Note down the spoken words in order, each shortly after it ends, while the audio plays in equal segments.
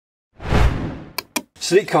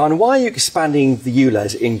Sadiq Khan, why are you expanding the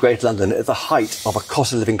ULEZ in Greater London at the height of a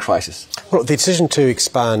cost of living crisis? Well, the decision to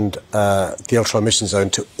expand the ultra-emission zone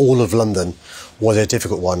to all of London was a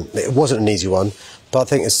difficult one. It wasn't an easy one, but I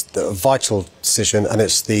think it's a vital decision and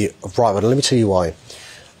it's the right one. Let me tell you why.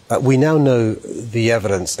 We now know the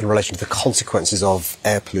evidence in relation to the consequences of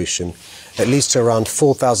air pollution. It leads to around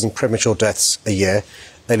 4,000 premature deaths a year.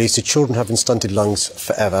 It leads to children having stunted lungs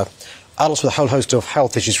forever. Adults with a whole host of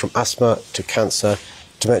health issues from asthma to cancer,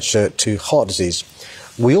 dementia to heart disease.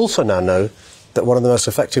 We also now know that one of the most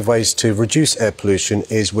effective ways to reduce air pollution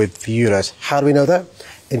is with the ULEZ. How do we know that?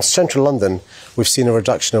 In central London, we've seen a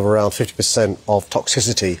reduction of around 50% of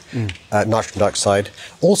toxicity, nitrogen dioxide.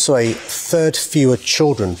 Also, a third fewer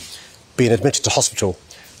children being admitted to hospital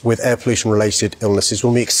with air pollution-related illnesses.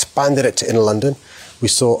 When we expanded it to inner London, we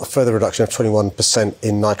saw a further reduction of 21%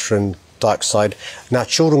 in nitrogen dioxide. Now,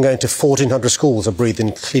 children going to 1,400 schools are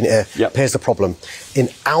breathing clean air. Yep. Here's the problem. In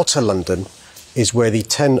outer London is where the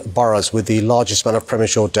 10 boroughs with the largest amount of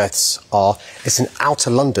premature deaths are. It's in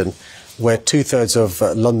outer London where two-thirds of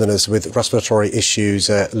Londoners with respiratory issues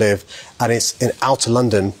live. And it's in outer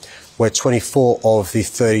London where 24 of the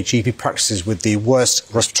 30 GP practices with the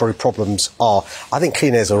worst respiratory problems are. I think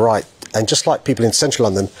clean air is all right. And just like people in central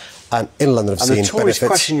London and in London have seen the Tories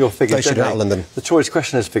question your figures, don't they? London. The Tories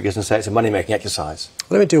question those figures and say it's a money-making exercise.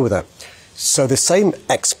 Let me deal with that. So the same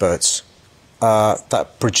experts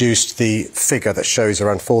that produced the figure that shows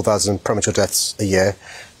around 4,000 premature deaths a year,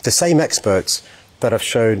 the same experts that have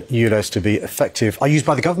shown ULEZ to be effective are used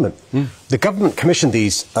by the government. The government commissioned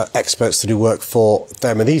these experts to do work for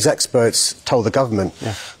them, and these experts told the government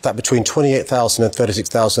that between 28,000 and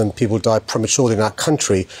 36,000 people die prematurely in our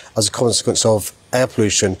country as a consequence of air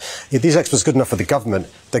pollution. If these experts are good enough for the government,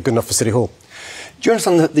 they're good enough for City Hall. Do you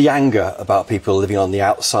understand the anger about people living on the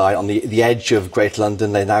outside, on the edge of Greater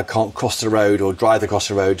London? They now can't cross the road or drive across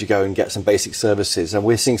the road to go and get some basic services. And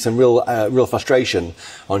we're seeing some real frustration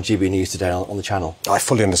on GB News today on the channel. I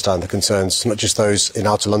fully understand the concerns, not just those in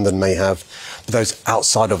outer London may have, but those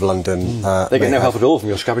outside of London They get no help at all from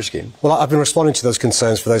your scrappage scheme. Well, I've been responding to those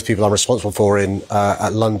concerns for those people I'm responsible for in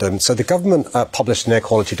at London. So the government published an air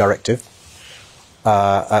quality directive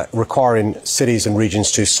requiring cities and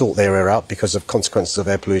regions to sort their air out because of consequences of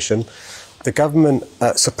air pollution. The government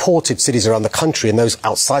supported cities around the country and those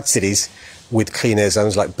outside cities with clean air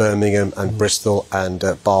zones like Birmingham and Bristol and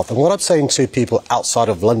Bath. And what I'm saying to people outside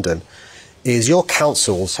of London is your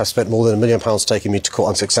councils have spent more than £1 million taking me to court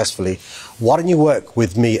unsuccessfully. Why don't you work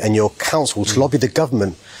with me and your council to lobby the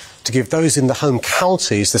government to give those in the home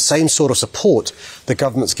counties the same sort of support the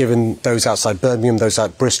government's given those outside Birmingham, those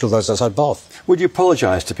outside Bristol, those outside Bath? Would you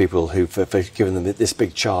apologise to people who for giving them this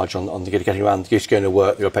big charge on getting around, just going to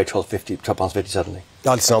work, they'll pay £12.50 suddenly?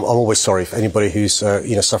 Listen, I'm always sorry for anybody who's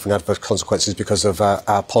suffering adverse consequences because of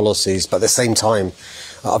our policies, but at the same time,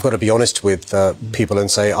 I've got to be honest with people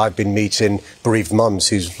and say I've been meeting bereaved mums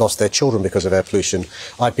who's lost their children because of air pollution.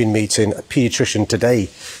 I've been meeting a paediatrician today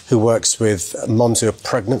who works with mums who are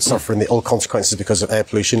pregnant, suffering the ill consequences because of air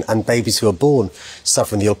pollution, and babies who are born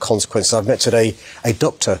suffering the ill consequences. I've met today a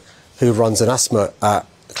doctor who runs an asthma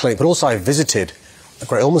clinic, but also I visited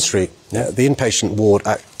Great Ormond Street, the inpatient ward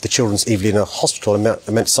at the Children's Evelina Hospital.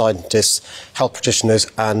 I met scientists, health practitioners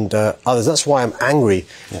and others. That's why I'm angry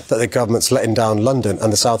that the government's letting down London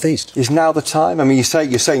and the South East. Is now the time? I mean, you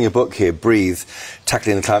say in your book here, Breathe,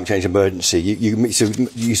 Tackling the Climate Change Emergency.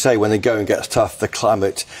 You say when the going gets tough, the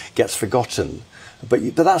climate gets forgotten.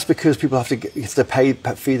 But that's because people have to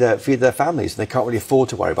feed their families. They can't really afford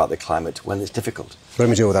to worry about the climate when it's difficult. Let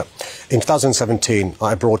me deal with that. In 2017,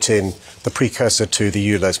 I brought in the precursor to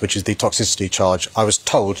the ULEZ, which is the toxicity charge. I was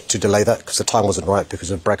told to delay that because the time wasn't right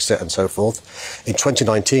because of Brexit and so forth. In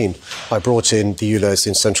 2019, I brought in the ULEZ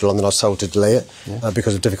in central London. I was told to delay it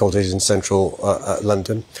because of difficulties in central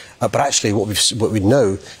London. But actually, what we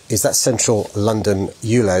know is that central London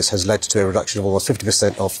ULEZ has led to a reduction of almost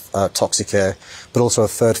 50% of toxic air, but also a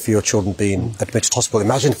third fewer children being admitted to hospital.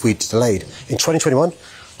 Imagine if we'd delayed. In 2021,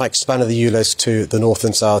 I expanded the ULEZ to the north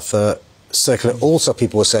and south circular. Also,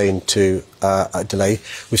 people were saying to delay.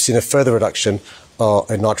 We've seen a further reduction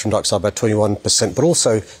in nitrogen dioxide by 21%, but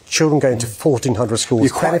also children going to 1,400 schools. You're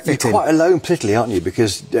quite alone politically, aren't you?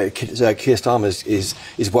 Because Keir Starmer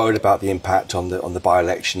is worried about the impact on the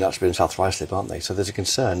by-election. That's been in South Ruislip, aren't they? So there's a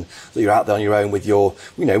concern that you're out there on your own with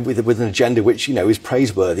with an agenda which is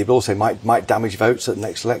praiseworthy, but also might damage votes at the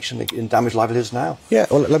next election and damage livelihoods now. Yeah.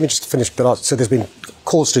 Well, let me just finish. So there's been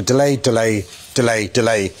calls to delay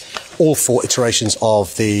all 4 iterations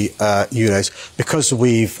of the ULEZ. Because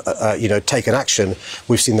we've taken action,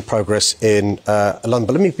 we've seen the progress in London.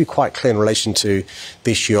 But let me be quite clear in relation to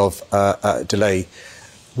the issue of delay.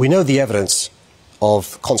 we know the evidence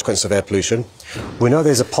of consequences of air pollution. We know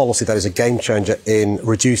there's a policy that is a game changer in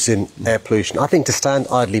reducing air pollution. I think to stand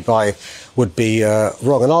idly by would be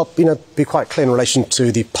wrong. And I'll be quite clear in relation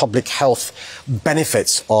to the public health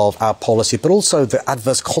benefits of our policy, but also the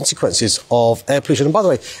adverse consequences of air pollution. And by the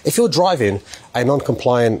way, if you're driving a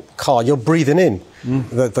non-compliant car, you're breathing in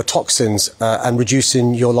the toxins and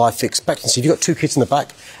reducing your life expectancy. If you've got 2 kids in the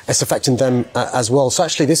back, it's affecting them as well. So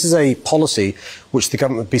actually, this is a policy which the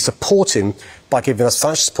government would be supporting by giving us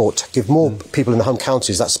financial support to give more people in the home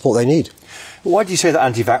counties that support they need. Why do you say that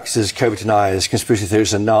anti-vaxxers, COVID deniers, conspiracy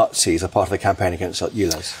theorists and Nazis are part of the campaign against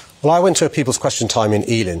ULEZ? Well, I went to a People's Question Time in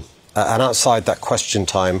Ealing, and outside that question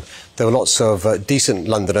time, there were lots of decent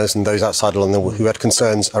Londoners and those outside London who had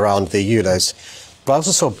concerns around the ULEZ. But I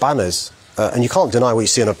also saw banners, and you can't deny what you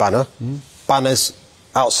see on a banner. Banners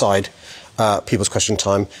outside People's Question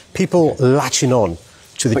Time, people latching on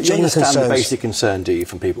to the genuine concerns. But you understand the basic concern, do you,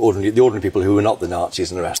 from people, the ordinary people who are not the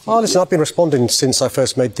Nazis and the rest? Oh, listen, I've been responding since I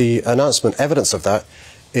first made the announcement. Evidence of that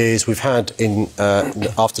is we've had,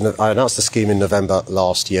 after I announced the scheme in November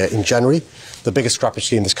last year, in January, the biggest scrappage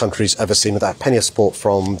scheme this country's ever seen, without a penny of support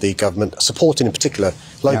from the government, supporting in particular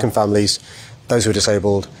low-income families, those who are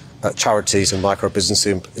disabled, charities and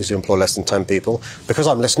micro-businesses who employ less than 10 people. Because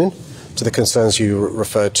I'm listening to the concerns you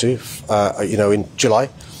referred to, in July,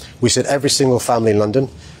 we said every single family in London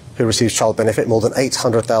who receives child benefit, more than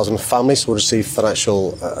 800,000 families will receive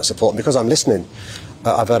financial support. And because I'm listening,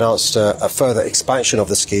 I've announced a further expansion of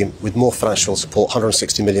the scheme with more financial support,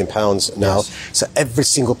 £160 million now. Yes. So every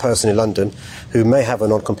single person in London who may have a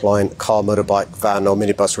non-compliant car, motorbike, van or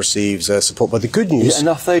minibus receives support. But the good news... Is it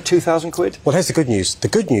enough, though, £2,000? Well, here's the good news. The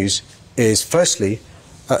good news is, firstly,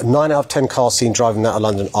 9 out of 10 cars seen driving out of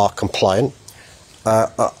London are compliant.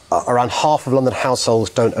 Around half of London households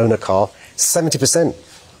don't own a car. 70%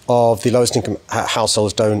 of the lowest income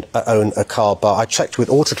households don't own a car. But I checked with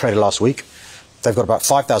Auto Trader last week. They've got about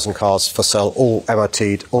 5,000 cars for sale, all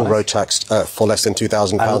MOT'd, all road taxed for less than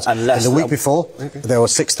 £2,000. And the week before, there were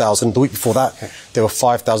 6,000. The week before that, there were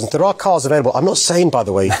 5,000. There are cars available. I'm not saying, by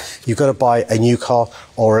the way, you've got to buy a new car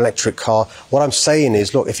or an electric car. What I'm saying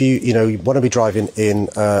is, look, if you want to be driving in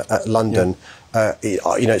London,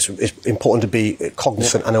 it's important to be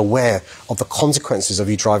cognizant and aware of the consequences of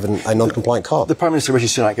you driving a non-compliant car. The Prime Minister, Rishi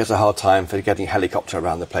Sunak, gets a hard time for getting a helicopter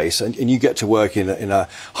around the place, and you get to work in a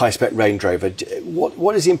high-spec Range Rover.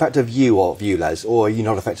 What is the impact of ULEZ, or are you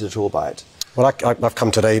not affected at all by it? Well, I've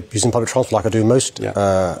come today using public transport like I do most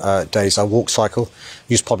days. I walk, cycle,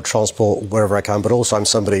 use public transport wherever I can, but also I'm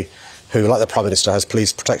somebody who, like the Prime Minister, has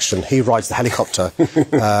police protection. He rides the helicopter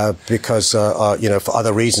because, for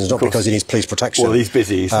other reasons, not because he needs police protection. Well, he's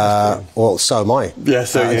busy. Well, so am I. Yeah,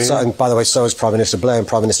 and by the way, so is Prime Minister Blair and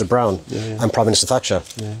Prime Minister Brown and Prime Minister Thatcher.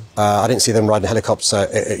 Yeah. I didn't see them riding a helicopter,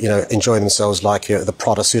 enjoying themselves like the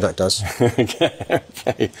Prada Sunak does.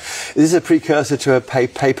 Okay. Is this a precursor to a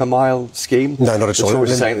pay-per mile scheme? No, not at all.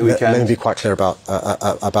 Let me be quite clear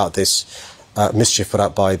about this mischief put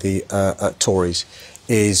out by the Tories.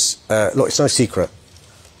 Look, it's no secret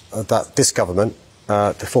that this government,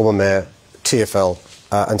 the former mayor, TfL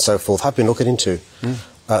and so forth, have been looking into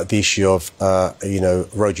the issue of,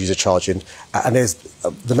 road user charging. And there's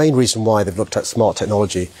the main reason why they've looked at smart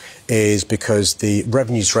technology is because the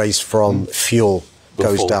revenues raised from fuel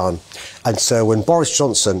goes down. And so when Boris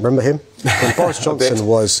Johnson, remember him? When Boris Johnson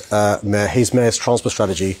was mayor, his mayor's transport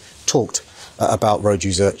strategy talked about road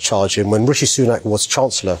user charging. When Rishi Sunak was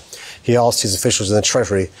Chancellor, he asked his officials in the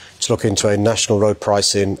Treasury to look into a national road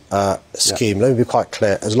pricing scheme. Let me be quite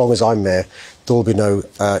clear. As long as I'm mayor, there will be no,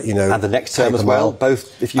 And the next term as well,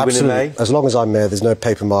 both if you win in May? As long as I'm mayor, there's no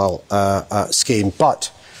paper mile scheme.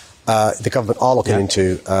 But the government are looking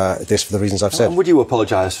into this for the reasons I've said. And would you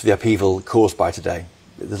apologise for the upheaval caused by today?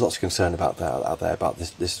 There's lots of concern about that out there, about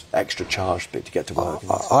this extra charge bit to get to work.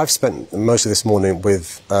 I've spent most of this morning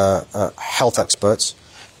with health experts,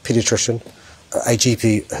 paediatrician, a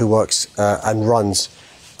GP who works and runs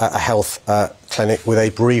a health clinic with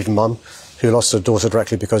a bereaved mum who lost her daughter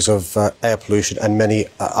directly because of air pollution, and many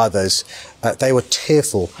others. They were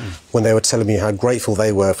tearful when they were telling me how grateful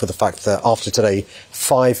they were for the fact that after today,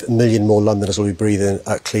 5 million more Londoners will be breathing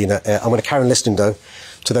cleaner air. I'm going to carry on listening, though,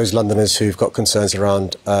 to those Londoners who've got concerns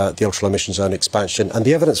around the ultra-low emission zone expansion. And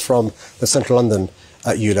the evidence from the Central London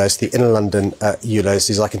ULEZ, the Inner London ULEZ,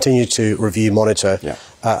 is I continue to review, monitor,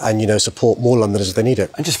 and support more Londoners if they need it.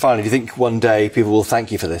 And just finally, do you think one day people will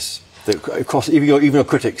thank you for this? That even your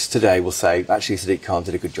critics today will say, actually, Sadiq Khan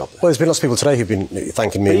did a good job there. Well, there's been lots of people today who've been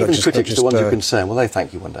thanking me. But even critics, the ones who are concerned, will they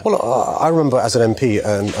thank you one day? Well, I remember as an MP,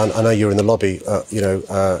 and I know you were in the lobby, in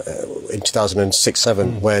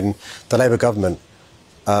 2006-07, when the Labour government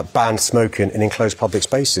banned smoking in enclosed public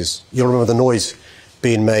spaces. You'll remember the noise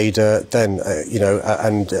being made then,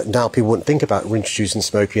 and now people wouldn't think about reintroducing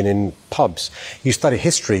smoking in pubs. You study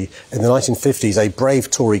history, in the 1950s, a brave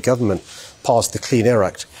Tory government passed the Clean Air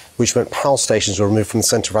Act, which meant power stations were removed from the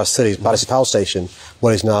centre of our cities. Battersea Power Station,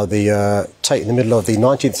 what is now the in the middle of the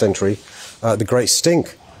 19th century, the Great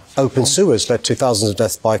Stink. Open sewers led to thousands of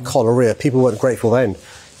deaths by cholera. People weren't grateful then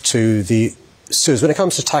to the sewers. When it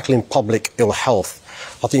comes to tackling public ill health,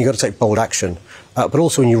 I think you've got to take bold action. But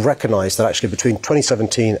also when you recognise that actually between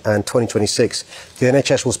 2017 and 2026, the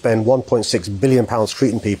NHS will spend £1.6 billion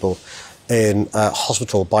treating people in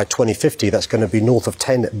hospital. By 2050, that's going to be north of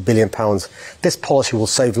 £10 billion. This policy will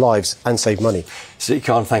save lives and save money. Sadiq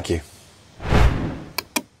Khan, thank you.